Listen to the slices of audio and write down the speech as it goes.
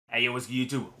Hey yo, what's good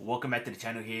YouTube? Welcome back to the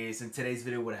channel here. So in today's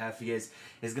video, what I have for you guys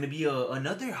is going to be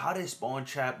another how to spawn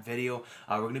trap video.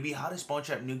 We're going to be how to spawn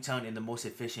trap NUKETOWN in the most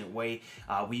efficient way.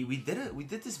 We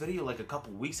did this video like a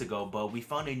couple weeks ago, but we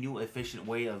found a new efficient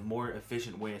way, a more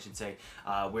efficient way I should say,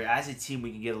 where as a team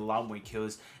we can get a lot more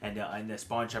kills and the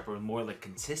spawn trap are more like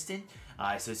consistent.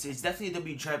 So it's definitely a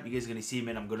W trap. You guys are going to see,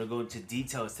 man. I'm going to go into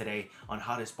details today on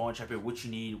how to spawn trap it, what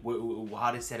you need,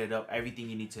 how to set it up, everything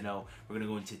you need to know. We're going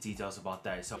to go into details about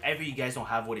that. So ever you guys don't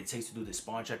have what it takes to do the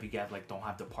spawn trap, you guys like don't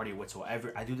have the party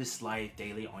whatsoever. I do this live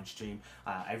daily on stream.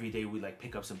 Every day we like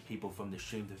pick up some people from the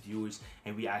stream, the viewers,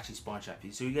 and we actually spawn trap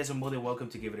you. So you guys are more than welcome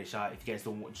to give it a shot. If you guys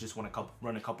don't just want to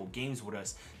run a couple games with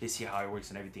us, to see how it works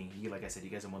and everything, like I said,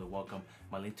 you guys are more than welcome.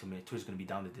 My link to my Twitch is going to be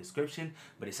down in the description.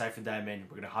 But aside from that, man,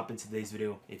 we're going to hop into today's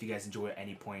video. If you guys enjoy at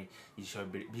any point, you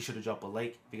should be sure to drop a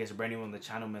like. If you guys are brand new on the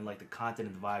channel, man, like the content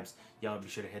and the vibes, y'all be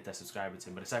sure to hit that subscribe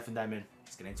button. But aside from that, man,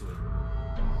 let's get into it.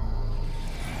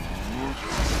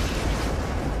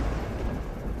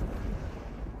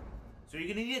 So you're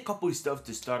gonna need a couple of stuff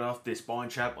to start off this spawn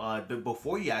trap. But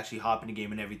before you actually hop in the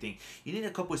game and everything, you need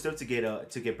a couple of stuff to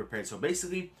get prepared. So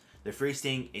basically, the first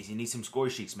thing is you need some score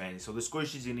sheets, man. So the score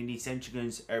sheets, you're gonna need sentry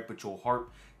guns, air patrol,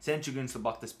 harp, sentry guns to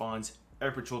block the spawns, air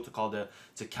patrol to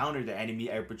counter the enemy,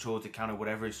 air patrol to counter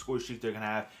whatever score streak they're gonna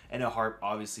have, and a harp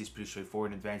obviously is pretty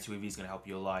straightforward. Advanced UAV is gonna help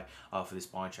you a lot for the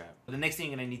spawn trap. But the next thing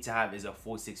you're gonna need to have is a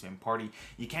full 6-man party.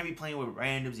 You can't be playing with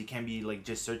randoms. You can't be like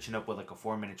just searching up with like a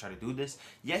 4-man and try to do this.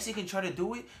 Yes, you can try to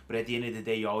do it, but at the end of the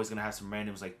day, you're always gonna have some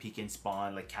randoms like peek and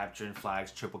spawn, like capturing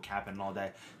flags, triple cap, and all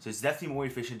that. So it's definitely more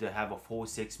efficient to have a full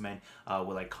 6-man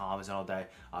with like comms and all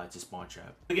that to spawn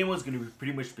trap. The game was gonna be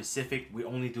pretty much specific. We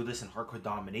only do this in hardcore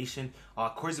domination.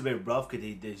 Of course, a bit rough because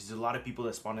there's a lot of people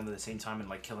that spawn in at the same time, and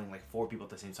like killing like 4 people at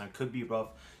the same time could be rough.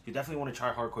 You definitely want to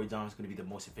try hardcore down. It's going to be the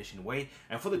most efficient way.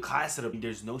 And for the class setup,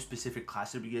 there's no specific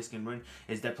class setup you guys can run.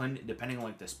 It's depending on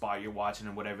like the spot you're watching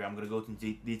and whatever. I'm going to go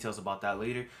into details about that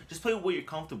later. Just play with what you're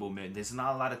comfortable, man. There's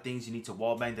not a lot of things you need to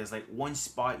wallbang. There's like one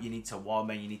spot you need to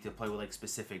wallbang. You need to play with like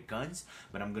specific guns,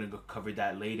 but I'm going to go cover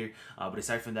that later. But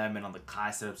aside from that, man, on the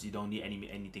class setups, you don't need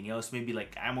anything else. Maybe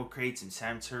like ammo crates and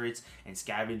SAM turrets and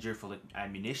scavenger for like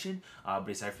ammunition. But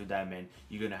aside from that, man,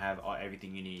 you're gonna have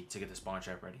everything you need to get the spawn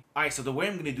trap ready. Alright, so the way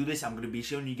I'm gonna do this, I'm gonna be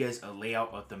showing you guys a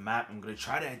layout of the map. I'm gonna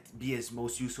try to be as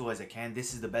most useful as I can.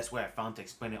 This is the best way I found to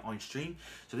explain it on stream.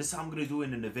 So this is how I'm gonna do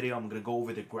it in the video. I'm gonna go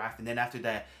over the graph, and then after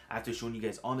that, after showing you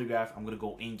guys on the graph, I'm gonna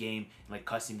go in game, like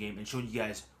custom game, and showing you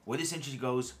guys where the sentry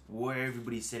goes, where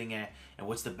everybody's sitting at, and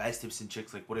what's the best tips and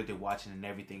tricks, like what are they watching and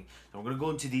everything. So we're gonna go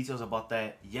into details about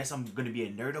that. Yes, I'm gonna be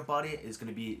a nerd about it. It's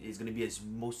gonna be as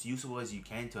most useful as you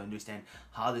can to understand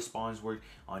how the spawns work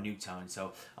on NUKETOWN.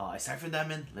 So aside from that,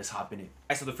 man, let's hop in it.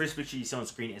 Alright, so the first picture you see on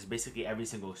screen is basically every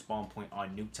single spawn point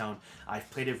on NUKETOWN. I've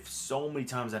played it so many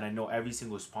times that I know every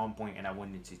single spawn point, and I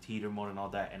went into theater mode and all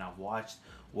that, and I've watched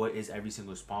what is every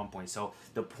single spawn point. So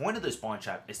the point of the spawn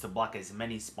trap is to block as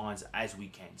many spawns as we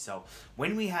can. So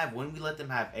when we let them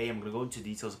have A, I'm gonna go into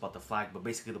details about the flag, but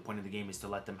basically the point of the game is to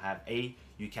let them have A,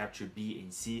 you capture B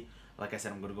and C. Like I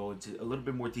said, I'm gonna go into a little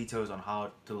bit more details on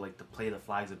how to play the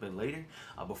flags a bit later.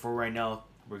 But for right now,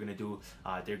 we're gonna do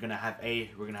they're gonna have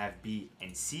A, we're gonna have B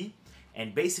and C.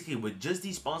 And basically with just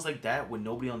these spawns like that, with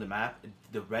nobody on the map,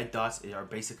 the red dots are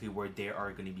basically where they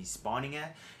are going to be spawning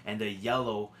at, and the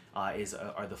yellow are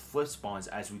the flip spawns,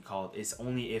 as we call it. It's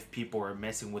only if people are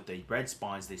messing with the red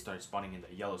spawns, they start spawning in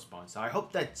the yellow spawns. So I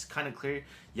hope that's kind of clear.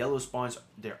 Yellow spawns,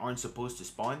 they aren't supposed to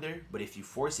spawn there, but if you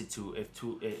force it to,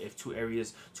 if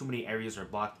too many areas are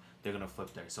blocked, they're gonna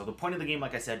flip there. So the point of the game,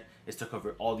 like I said, is to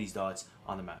cover all these dots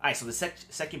on the map. Alright, so the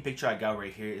second picture I got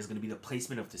right here is gonna be the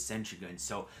placement of the sentry guns.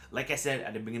 So like I said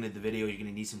at the beginning of the video, you're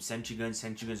gonna need some sentry guns.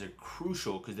 Sentry guns are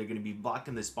crucial because they're gonna be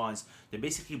blocking the spawns. They're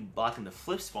basically blocking the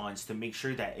flip spawns to make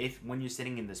sure that when you're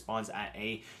sitting in the spawns at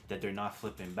A, that they're not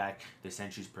flipping back. The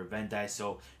sentries prevent that.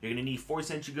 So you're gonna need 4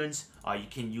 sentry guns. You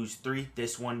can use 3.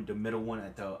 This one, the middle one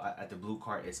at the blue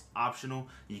card, is optional.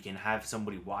 You can have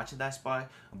somebody watching that spot,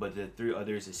 but the 3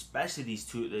 others, especially these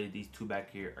two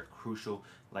back here, are crucial,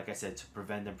 like I said, to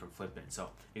prevent them from flipping. So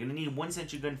you're gonna need 1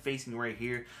 sentry gun facing right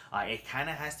here. It kind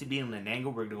of has to be in an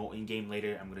angle. We're gonna go in game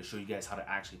later. I'm gonna show you guys how to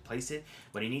actually place it,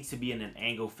 but it needs to be in an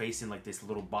angle facing like this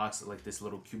little box, like this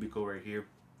little cubicle right here.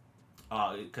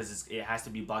 Because it has to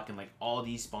be blocking like all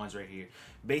these spawns right here.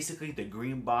 Basically, the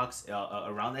green box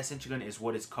around that sentry gun is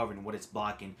what it's covering, what it's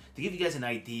blocking, to give you guys an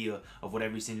idea of what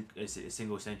every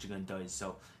single sentry gun does.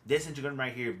 So this sentry gun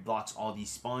right here blocks all these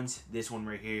spawns. This one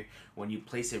right here, when you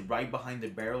place it right behind the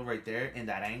barrel right there in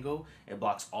that angle, it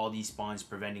blocks all these spawns,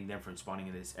 preventing them from spawning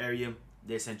in this area.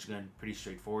 This sentry gun, pretty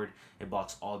straightforward. It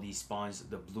blocks all these spawns,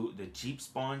 the Jeep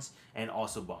spawns, and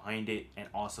also behind it, and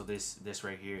also this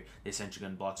right here. This sentry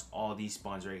gun blocks all these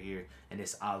spawns right here in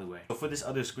this alleyway. So for this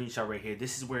other screenshot right here,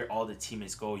 this is where all the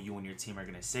teammates go. You and your team are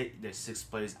gonna sit. There's 6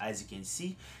 players, as you can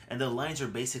see, and the lines are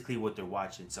basically what they're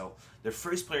watching. So the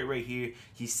first player right here,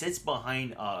 he sits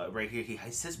behind right here. He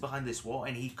sits behind this wall,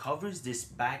 and he covers this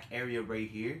back area right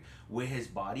here with his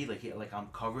body. Like I'm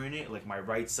covering it. Like my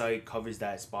right side covers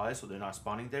that spot, so they're not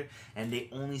spawning there, and they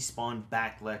only spawn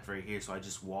back left right here. So I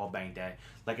just wall bang that.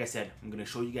 Like I said, I'm gonna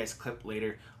show you guys a clip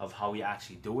later of how we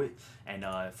actually do it. And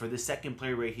for the second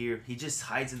player right here, he just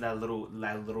hides in that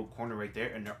little corner right there,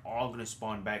 and they're all gonna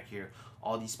spawn back here.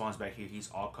 All these spawns back here, he's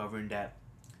all covering that.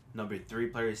 Number 3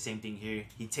 player, same thing here.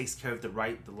 He takes care of the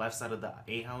left side of the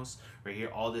A house right here,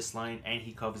 all this line, and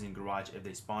he covers in garage if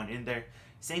they spawn in there.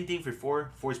 Same thing for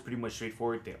 4. 4 is pretty much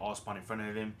straightforward. They all spawn in front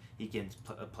of him. He can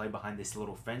play behind this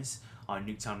little fence on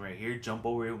NUKETOWN right here, jump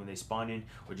over it when they spawn in,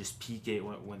 or just peek it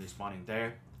when they're spawning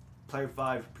there. Player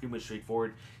 5, pretty much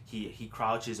straightforward. He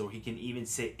crouches, or he can even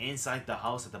sit inside the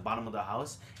house at the bottom of the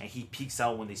house, and he peeks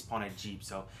out when they spawn at Jeep.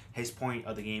 So his point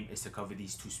of the game is to cover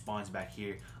these 2 spawns back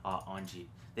here on Jeep.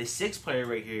 The 6th player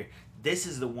right here, this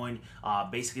is the one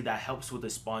basically that helps with the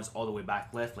spawns all the way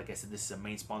back left. Like I said, this is a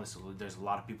main spawn, so there's a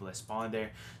lot of people that spawn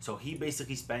there. So he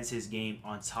basically spends his game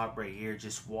on top right here,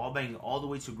 just wallbanging all the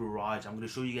way to garage. I'm going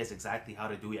to show you guys exactly how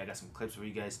to do it. I got some clips for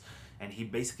you guys. And he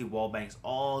basically wallbangs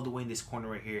all the way in this corner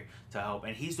right here to help.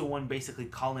 And he's the one basically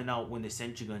calling out when the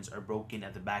sentry guns are broken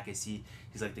at the back of C.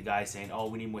 He's like the guy saying, oh,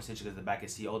 we need more sentry guns at the back of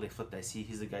C. Oh, they flipped that C.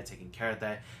 He's the guy taking care of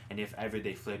that. And if ever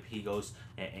they flip, he goes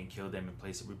and kills them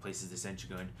and replaces the sentry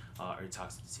gun or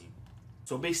talks to the team.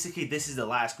 So basically, this is the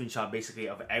last screenshot basically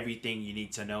of everything you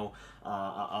need to know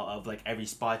of like every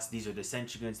spots. These are the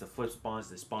sentry guns, the flip spawns,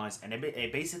 the spawns, and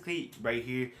it basically right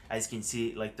here, as you can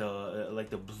see, like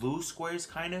the blue squares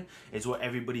kind of is what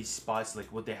everybody spots,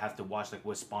 like what they have to watch, like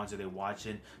what spawns are they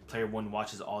watching. Player 1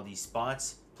 watches all these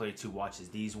spots. Player 2 watches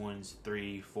these ones,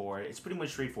 3, 4. It's pretty much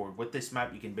straightforward. With this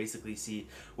map, you can basically see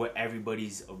what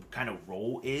everybody's kind of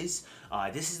role is.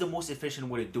 This is the most efficient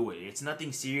way to do it. It's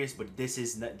nothing serious, but this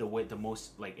is the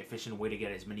most like efficient way to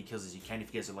get as many kills as you can.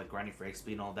 If you guys are like grinding for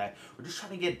XP and all that, we're just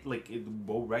trying to get like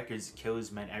world records,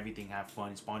 kills, man, everything, have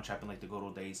fun, spawn trapping like the good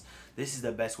old days. This is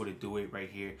the best way to do it right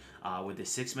here. With the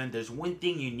 6-man, there's one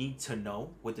thing you need to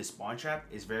know with the spawn trap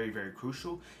is very, very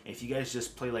crucial. If you guys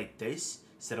just play like this,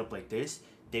 set up like this,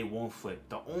 they won't flip.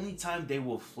 The only time they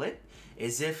will flip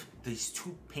is if these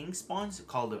 2 pink spawns,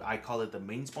 I call it the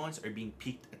main spawns, are being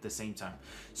peeked at the same time.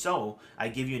 So I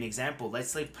give you an example. Let's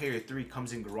say player 3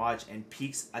 comes in garage and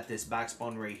peeks at this back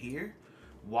spawn right here.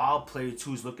 While player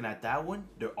 2 is looking at that one,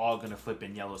 they're all gonna flip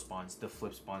in yellow spawns, the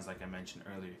flip spawns like I mentioned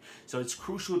earlier. So it's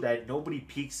crucial that nobody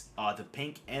peeks the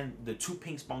pink and the 2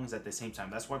 pink spawns at the same time.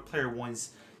 That's why player 1's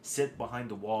sit behind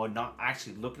the wall, not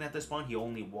actually looking at the spawn. He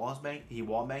only wall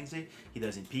bangs it. He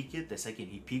doesn't peek it. The second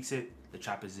he peeks it, the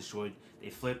trap is destroyed. They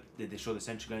flip, they destroy the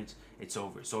sentry guns, it's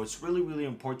over. So it's really, really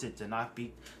important to not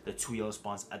peek the 2 yellow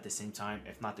spawns at the same time.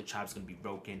 If not, the trap's gonna be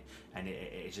broken and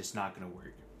it's just not gonna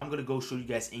work. I'm gonna go show you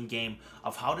guys in game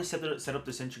of how to set up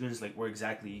the sentry guns, like where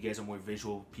exactly you guys are more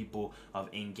visual people of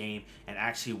in game, and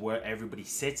actually where everybody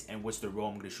sits and what's the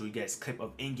role. I'm gonna show you guys a clip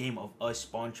of in game of us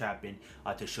spawn trapping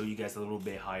to show you guys a little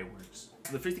bit how it works.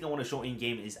 So the first thing I want to show in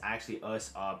game is actually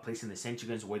us placing the sentry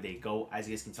guns where they go. As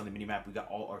you guys can tell on the minimap, we got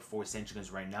all our 4 sentry guns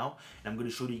right now, and I'm going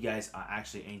to show you guys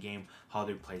actually in game how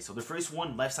they're placed. So the first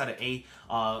one, left side of A.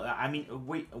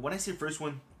 When I say first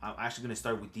one, I'm actually going to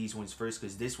start with these ones first,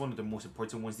 because this one are the most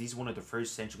important ones. These are one of the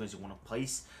first sentry guns you want to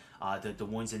place. The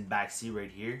ones in back C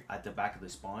right here at the back of the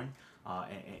spawn,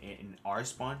 in our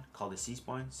spawn called the C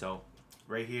spawn. So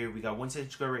right here we got one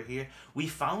sentry gun right here. We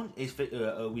found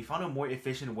a more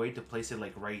efficient way to place it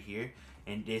like right here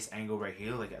in this angle right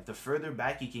here. Like the further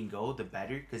back you can go, the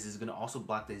better, because it's gonna also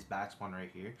block this back spawn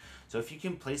right here. So if you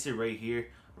can place it right here,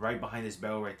 right behind this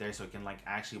barrel right there, so it can like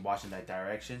actually watch in that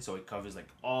direction, so it covers like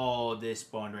all this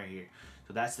spawn right here.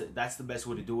 So that's the best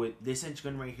way to do it. This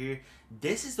sentry gun right here,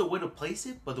 this is the way to place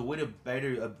it, but the way to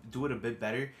do it a bit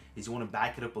better is you want to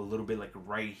back it up a little bit, like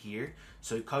right here,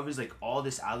 so it covers like all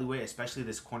this alleyway, especially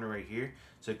this corner right here.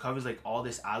 So it covers like all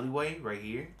this alleyway right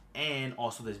here, and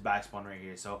also this back spawn right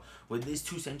here. So with these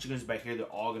 2 sentry guns back here, they're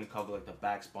all gonna cover like the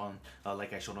back spawn,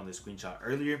 like I showed on the screenshot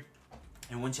earlier.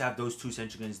 And once you have those two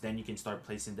sentry guns, then you can start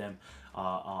placing them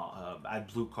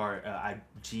at blue car, at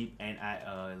Jeep, and at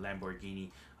Lamborghini.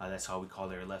 That's how we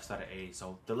call it, left side of A.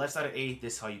 So the left side of A,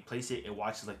 this is how you place it. It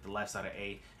watches like the left side of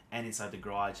A and inside the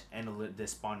garage, and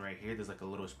this spawn right here. There's like a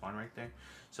little spawn right there.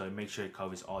 So make sure it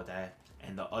covers all that.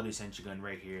 And the other sentry gun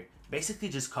right here basically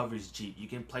just covers Jeep. You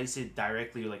can place it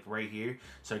directly like right here,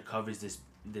 so it covers this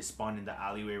spawn in the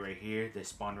alleyway right here, this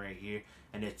spawn right here,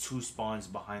 and then two spawns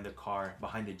behind the car,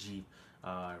 behind the Jeep.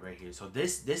 Right here. So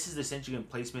this is the sentry gun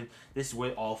placement. This is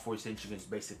where all 4 sentry guns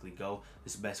basically go.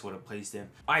 This is the best way to place them.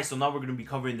 Alright, so now we're going to be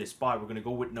covering this spot. We're going to go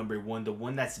with number 1, the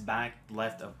one that's back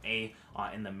left of A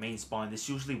in the main spawn. This is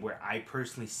usually where I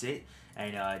personally sit,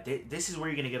 and this is where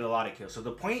you're going to get a lot of kills. So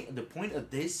the point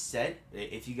of this set,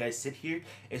 if you guys sit here,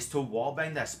 is to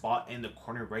wallbang that spot in the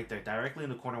corner right there, directly in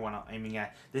the corner when I'm aiming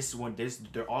at. This is when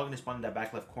they're all going to spawn in that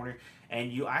back left corner,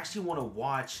 and you actually want to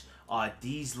watch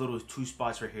these little 2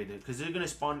 spots right here, because they're gonna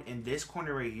spawn in this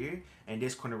corner right here and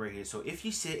this corner right here. So if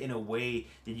you sit in a way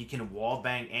that you can wall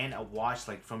bang and watch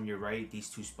like from your right these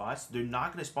 2 spots, they're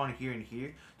not gonna spawn here and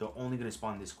here. They're only gonna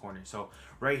spawn in this corner. So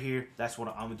right here, that's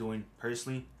what I'm doing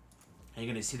personally. And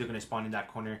you're gonna see they're gonna spawn in that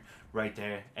corner right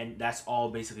there, and that's all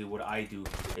basically what I do,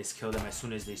 is kill them as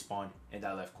soon as they spawn in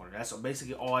that left corner. That's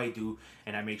basically all I do,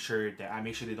 and I make sure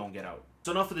they don't get out.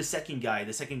 So now for the second guy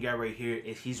right here,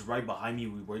 he's right behind me.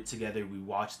 We work together. We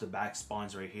watch the back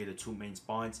spawns right here, the 2 main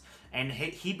spawns, and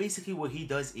he basically, what he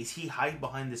does is he hides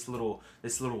behind this little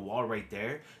wall right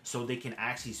there, so they can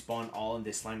actually spawn all in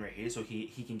this line right here, so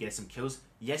he can get some kills.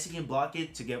 Yes, he can block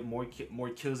it to get more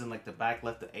kills in like the back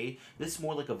left of A. This is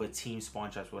more like of a team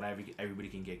spawn trap, so everybody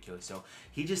can get kills. So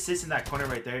he just sits in that corner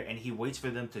right there, and he waits for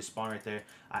them to spawn right there.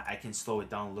 I can slow it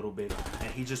down a little bit,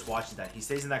 and he just watches that. He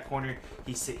stays in that corner.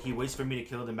 He waits for me to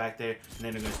kill them back there, and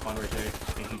then they're gonna spawn right there,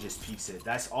 and he just peeks it.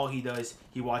 That's all he does.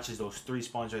 He watches those 3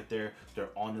 spawns right there. They're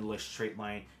on the list straight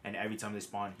line, and every time they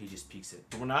spawn, he just peeks it.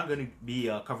 So we're not gonna be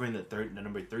covering the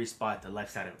number 3 spot, the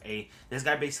left side of A. This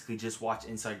guy basically just watch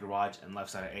inside garage and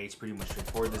left side of A. It's pretty much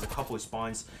straightforward. There's a couple of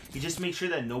spawns. He just makes sure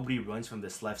that nobody runs from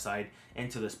this left side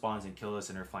into the spawns and kill us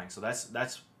in our flank. So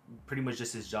that's pretty much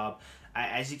just his job.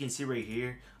 As you can see right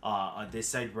here, on this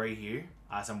side right here,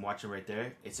 as I'm watching right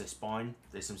there, it's a spawn.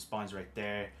 There's some spawns right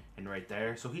there and right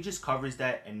there. So he just covers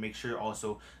that and makes sure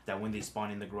also that when they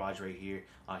spawn in the garage right here,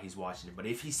 he's watching it. But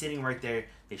if he's sitting right there,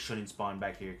 they shouldn't spawn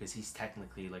back here, because he's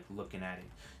technically like looking at it.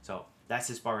 So that's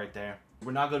his spot right there.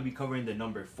 We're not going to be covering the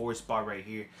number 4 spot right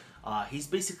here. He's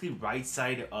basically right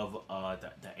side of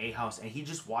the A house, and he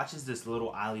just watches this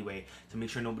little alleyway to make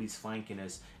sure nobody's flanking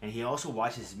us. And he also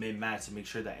watches mid-map to make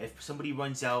sure that if somebody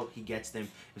runs out, he gets them.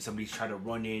 If somebody's trying to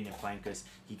run in and flank us,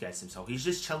 he gets them. So he's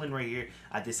just chilling right here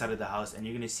at this side of the house, and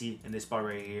you're gonna see in this spot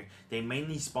right here, they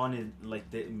mainly spawn in like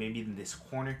maybe in this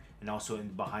corner and also in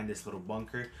behind this little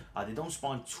bunker. They don't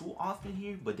spawn too often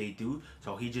here, but they do.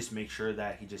 So he just makes sure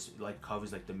that he just like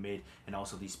covers like the mid and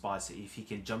also these spots. If he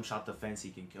can jump shot the fence,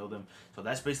 he can kill them. So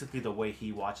that's basically the way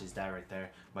he watches that right there,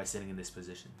 by sitting in this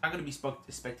position. I'm gonna be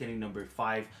spectating number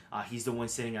 5. He's the one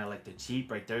sitting at like the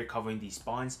Jeep right there, covering these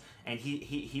spawns, and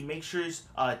he makes sure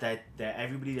that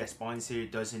everybody that spawns here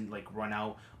doesn't like run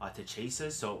out to chase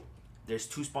us. So there's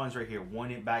 2 spawns right here,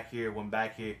 one back here, one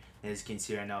back here, and as you can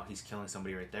see right now, he's killing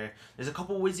somebody right there. There's a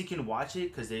couple ways you can watch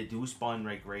it, because they do spawn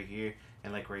like right here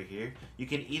and like right here. You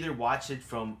can either watch it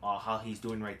from how he's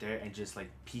doing right there and just like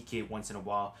peek it once in a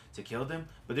while to kill them,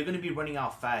 but they're gonna be running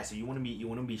out fast, so you want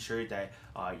to be sure that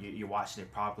you're watching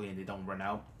it properly and they don't run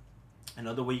out.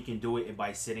 Another way you can do it is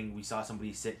by sitting. We saw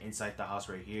somebody sit inside the house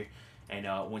right here, and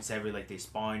whenever like they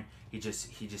spawn, he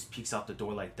just peeks out the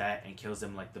door like that and kills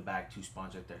them like the back 2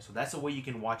 spawns right there. So that's a way you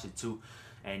can watch it too.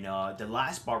 And the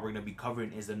last spot we're gonna be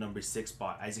covering is the number 6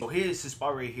 spot. So here's the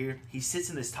spot right here. He sits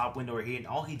in this top window right here, and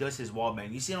all he does is wall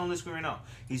bang. You see it on the screen right now.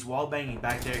 He's wall banging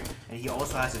back there, and he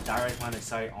also has a direct line of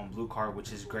sight on blue car,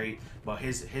 which is great. But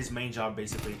his main job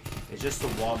basically is just to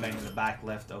wall bang in the back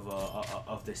left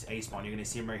of this A spawn. You're gonna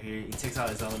see him right here. He takes out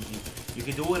his LMG. You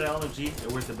can do it with LMG.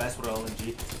 It works the best with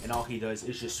LMG, and all he does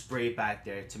is just spray back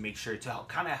there to make sure to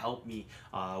kind of help me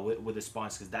with the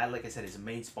spawns, because that, like I said, is a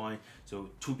main spawn. So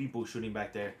 2 people shooting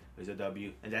back there is a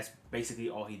W, and that's basically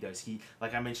all he does. He,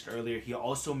 like I mentioned earlier, he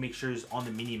also makes sure on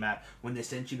the mini map when the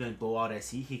sentry gun blow out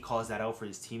SC, he calls that out for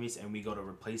his teammates, and we go to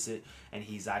replace it, and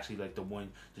he's actually like the one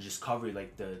to just cover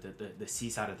like the C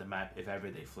side of the map if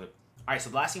ever they flip. Alright,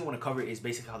 so the last thing I want to cover is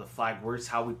basically how the flag works,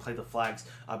 how we play the flags.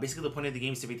 Basically, the point of the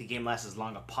game is to make the game last as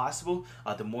long as possible.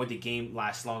 The more the game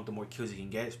lasts long, the more kills you can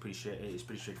get. It's pretty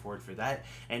straightforward for that.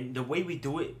 And the way we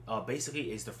do it,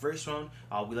 basically, is the first round,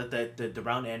 we let the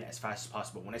round end as fast as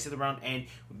possible. When I say the round end,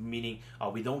 meaning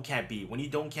we don't cap B. When you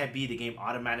don't cap B, the game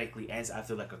automatically ends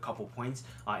after like a couple points.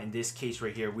 In this case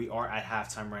right here, we are at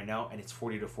halftime right now, and it's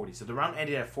 40-40. So the round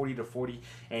ended at 40-40,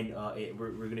 and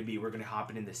we're gonna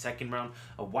hop in the second round.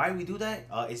 Why we do that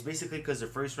is basically because the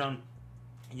first round,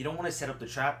 you don't want to set up the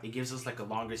trap. It gives us like a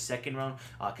longer second round,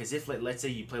 because if let's say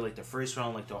you play like the first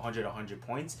round like to 100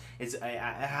 points, it's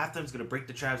at halftime it's gonna break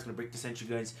the trap, it's gonna break the sentry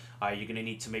guns. You're gonna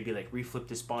need to maybe like reflip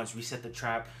the spawns, reset the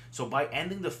trap. So by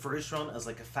ending the first round as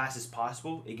like as fast as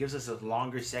possible, it gives us a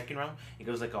longer second round. It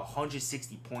goes like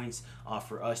 160 points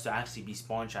for us to actually be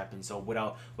spawn trapping. So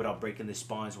without breaking the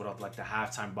spawns, without like the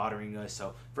halftime bothering us.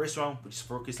 So first round we just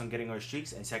focus on getting our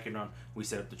streaks, and second round we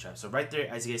set up the trap. So right there,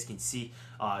 as you guys can see,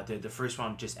 the first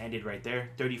round just ended right there,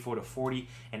 34-40.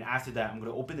 And after that, I'm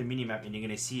gonna open the mini map, and you're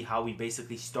gonna see how we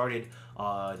basically started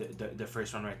the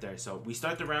first round right there. So we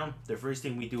start the round. The first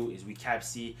thing we do is we cap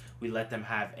C, we let them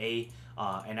have A,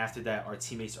 and after that our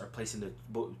teammates are placing the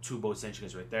two boat sentry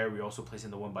guns right there. We're also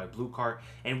placing the one by blue car,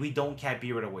 and we don't cap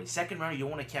B right away. Second round, you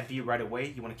want to cap B right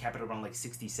away. You want to cap it around like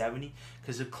 60-70,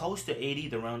 because they're close to 80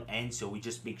 the round ends. So we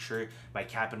just make sure by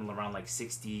capping them around like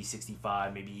 60,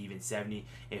 65, maybe even 70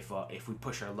 if we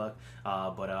push our luck.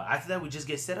 But after that, we just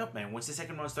get set up, man. Once the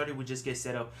second round started, we just get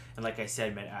set up, and like I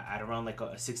said, man, at around like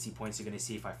 60 points, you're gonna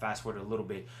see, if I fast forward a little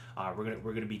bit,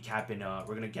 we're gonna be capping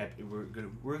we're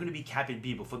gonna be capping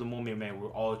B. But for the moment, man, we're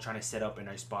all trying to set up in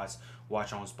our spots,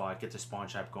 watch our own spot, get the spawn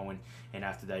trap going, and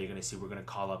after that, you're gonna see we're gonna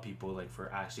call up people like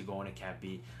for actually going to cap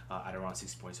B at around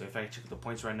 60 points. So if I check the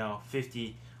points right now,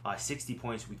 50, 60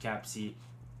 points, we cap C.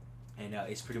 And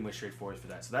it's pretty much straightforward for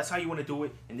that. So that's how you want to do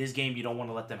it. In this game, you don't want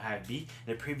to let them have B.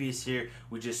 In the previous year,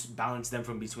 we just balanced them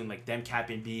from between like them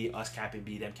capping B, us capping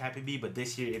B, them capping B. But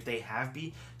this year, if they have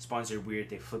B, spawns are weird.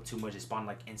 They flip too much. They spawn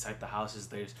like inside the houses.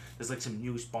 There's like some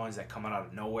new spawns that come out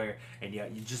of nowhere. And yeah,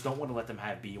 you just don't want to let them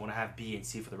have B. You want to have B and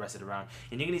C for the rest of the round.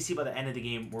 And you're gonna see by the end of the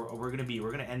game, we're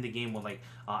gonna end the game with like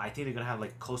I think they're gonna have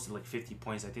like close to like 50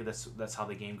 points. I think that's how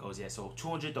the game goes. Yeah, so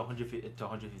 200 to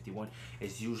 151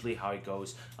 is usually how it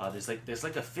goes. There's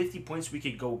like a 50 points we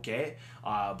could go get,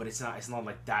 but it's not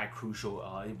like that crucial.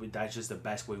 That's just the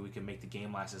best way we can make the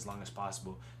game last as long as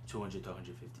possible, 200 to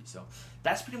 150. So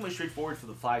that's pretty much straightforward for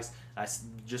the flags. That's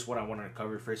just what I wanted to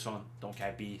cover. First round, don't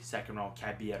cap B. Second round,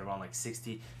 cap B at around like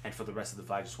 60. And for the rest of the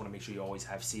flags, just want to make sure you always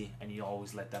have C, and you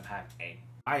always let them have A.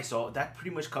 Alright, so that pretty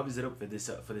much covers it up for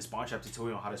this spawn trap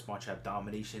tutorial on how to spawn trap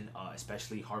domination,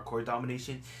 especially hardcore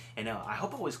domination. And I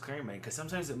hope I was clear, man, because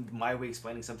sometimes my way of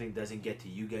explaining something doesn't get to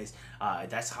you guys.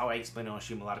 That's how I explain it on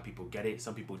stream. A lot of people get it,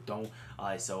 some people don't.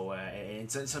 And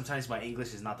sometimes my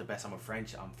English is not the best. I'm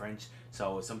French,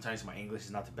 so sometimes my English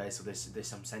is not the best. So there's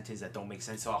some sentences that don't make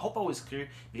sense. So I hope I was clear. If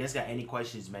you guys got any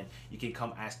questions, man, you can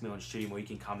come ask me on stream, or you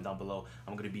can comment down below.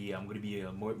 I'm gonna be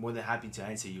more than happy to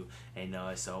answer you. And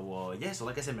yeah,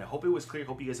 so like I said, man, hope it was clear.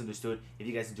 Hope you guys understood. If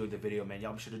you guys enjoyed the video, man,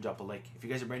 y'all be sure to drop a like. If you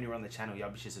guys are brand new around the channel, y'all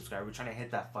be sure to subscribe. We're trying to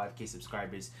hit that 5K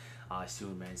subscribers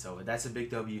soon, man. So that's a big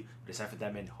W. But aside from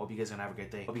that, man, hope you guys are gonna have a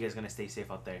great day. Hope you guys are gonna stay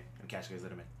safe out there. And catch you guys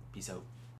later, man. Peace out.